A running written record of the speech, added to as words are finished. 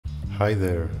Hi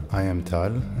there, I am Tal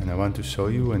and I want to show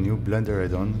you a new Blender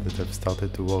add-on that I've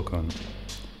started to work on.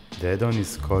 The add-on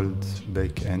is called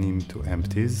Bake Anim to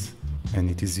Empties and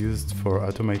it is used for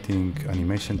automating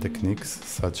animation techniques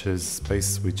such as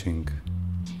space switching.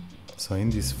 So in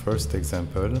this first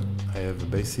example, I have a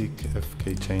basic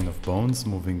FK chain of bones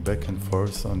moving back and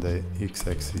forth on the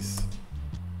x-axis.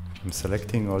 I'm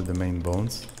selecting all the main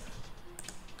bones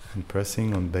and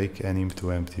pressing on Bake Anim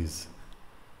to Empties.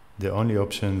 The only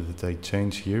option that I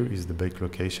change here is the bake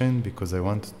location because I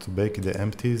want to bake the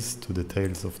empties to the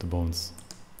tails of the bones.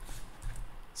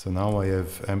 So now I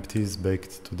have empties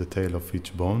baked to the tail of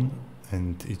each bone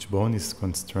and each bone is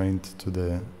constrained to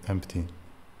the empty.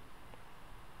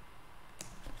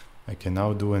 I can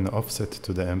now do an offset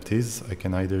to the empties. I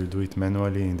can either do it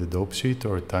manually in the dope sheet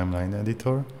or timeline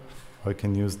editor, or I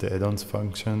can use the add-ons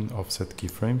function offset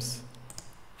keyframes.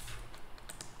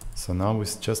 So now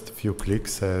with just a few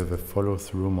clicks I have a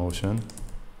follow-through motion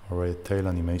or a tail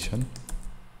animation.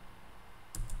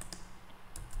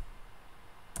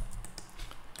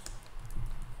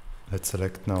 Let's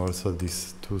select now also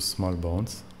these two small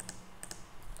bones.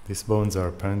 These bones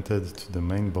are parented to the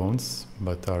main bones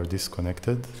but are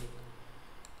disconnected.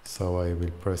 So I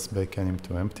will press Bake Anim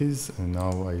to Empties and now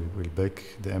I will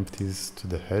bake the empties to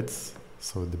the heads,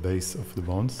 so the base of the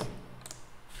bones.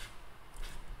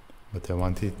 But I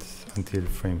want it until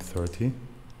frame 30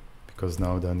 because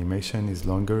now the animation is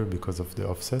longer because of the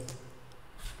offset.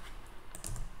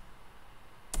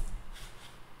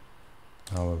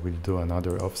 Now I will do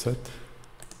another offset.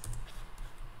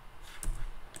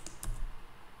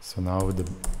 So now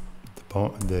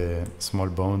the small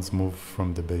bones move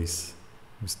from the base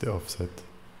with the offset.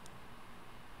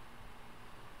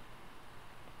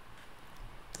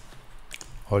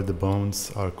 All the bones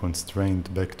are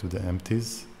constrained back to the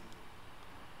empties.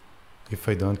 If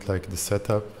I don't like the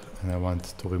setup and I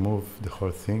want to remove the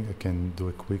whole thing, I can do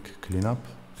a quick cleanup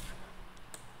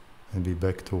and be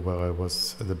back to where I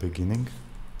was at the beginning.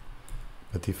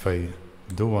 But if I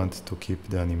do want to keep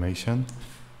the animation,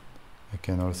 I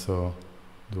can also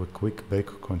do a quick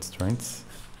bake constraints,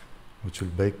 which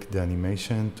will bake the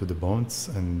animation to the bones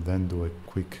and then do a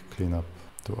quick cleanup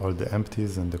to all the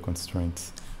empties and the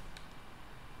constraints.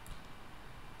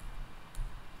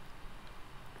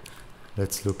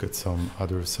 Let's look at some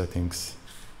other settings.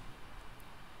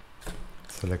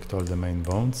 Select all the main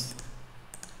bones,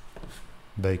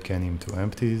 Bake Anim to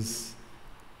Empties,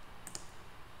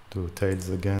 do tails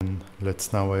again.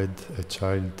 Let's now add a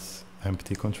child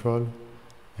empty control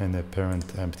and a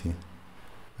parent empty.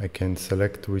 I can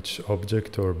select which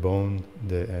object or bone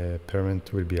the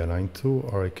parent will be aligned to,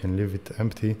 or I can leave it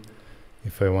empty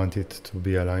if I want it to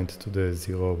be aligned to the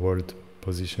 0 world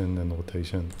position and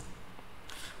rotation.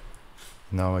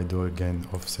 Now I do again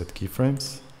offset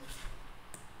keyframes.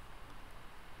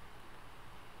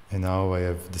 And now I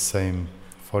have the same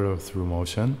follow-through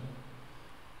motion,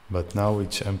 but now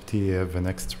each empty have an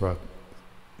extra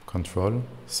control.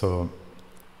 So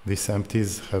these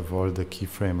empties have all the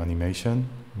keyframe animation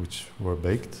which were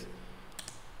baked,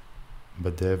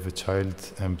 but they have a child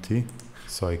empty,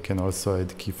 so I can also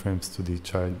add keyframes to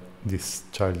this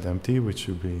child empty, which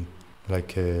will be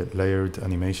like a layered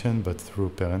animation but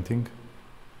through parenting.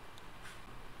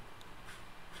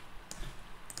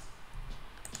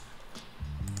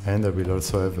 And I will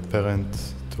also have a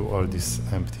parent to all these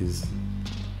empties.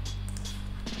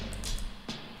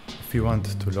 If you want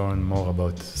to learn more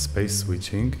about space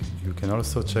switching, you can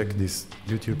also check these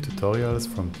YouTube tutorials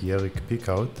from Eric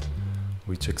Pickout,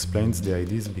 which explains the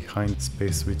ideas behind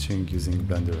space switching using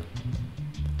Blender.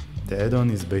 The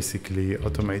add-on is basically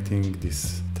automating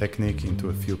this technique into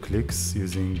a few clicks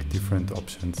using different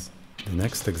options. The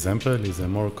next example is a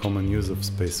more common use of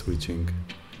space switching.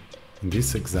 In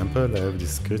this example, I have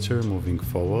this creature moving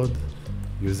forward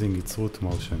using its root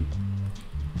motion.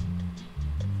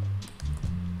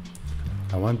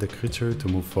 I want the creature to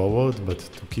move forward but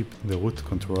to keep the root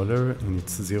controller in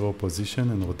its 0 position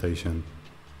and rotation.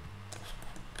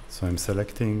 So I'm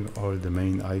selecting all the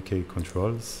main IK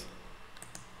controls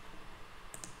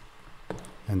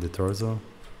and the torso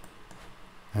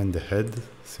and the head,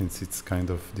 since it's kind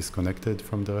of disconnected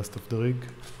from the rest of the rig.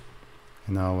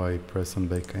 And now I press on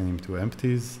Bake Anim to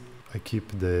Empties. I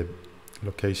keep the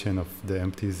location of the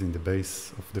empties in the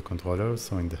base of the controller,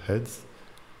 so in the heads,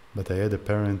 but I add a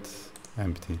parent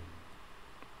empty.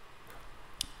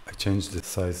 I change the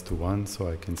size to 1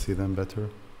 so I can see them better.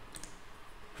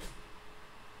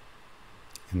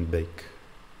 And bake.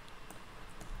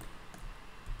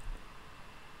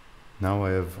 Now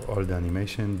I have all the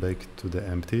animation baked to the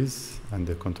empties and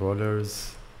the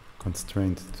controllers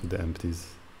constrained to the empties.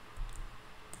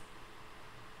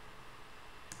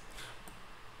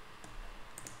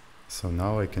 So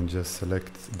now I can just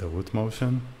select the root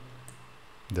motion,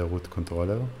 the root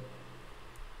controller,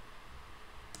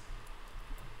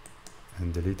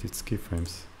 and delete its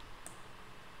keyframes.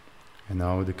 And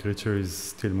now the creature is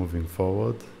still moving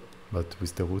forward, but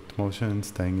with the root motion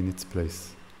staying in its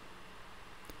place.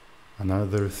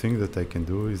 Another thing that I can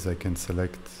do is I can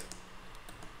select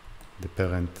the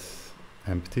parent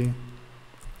empty,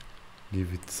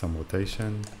 give it some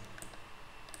rotation,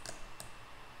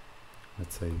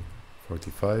 let's say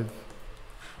 45.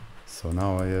 So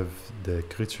now I have the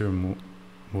creature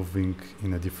moving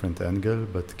in a different angle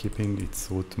but keeping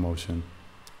its root motion.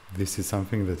 This is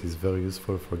something that is very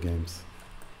useful for games.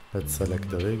 Let's select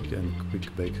the rig and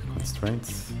quick bake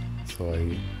constraints. So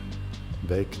I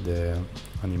bake the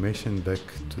animation back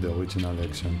to the original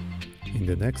action. In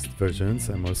the next versions,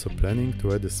 I'm also planning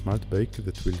to add a smart bake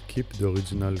that will keep the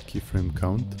original keyframe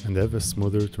count and have a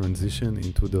smoother transition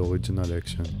into the original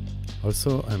action.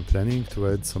 Also, I'm planning to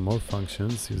add some more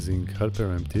functions using helper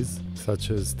empties,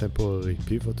 such as temporary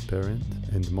pivot parent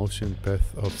and motion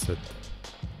path offset.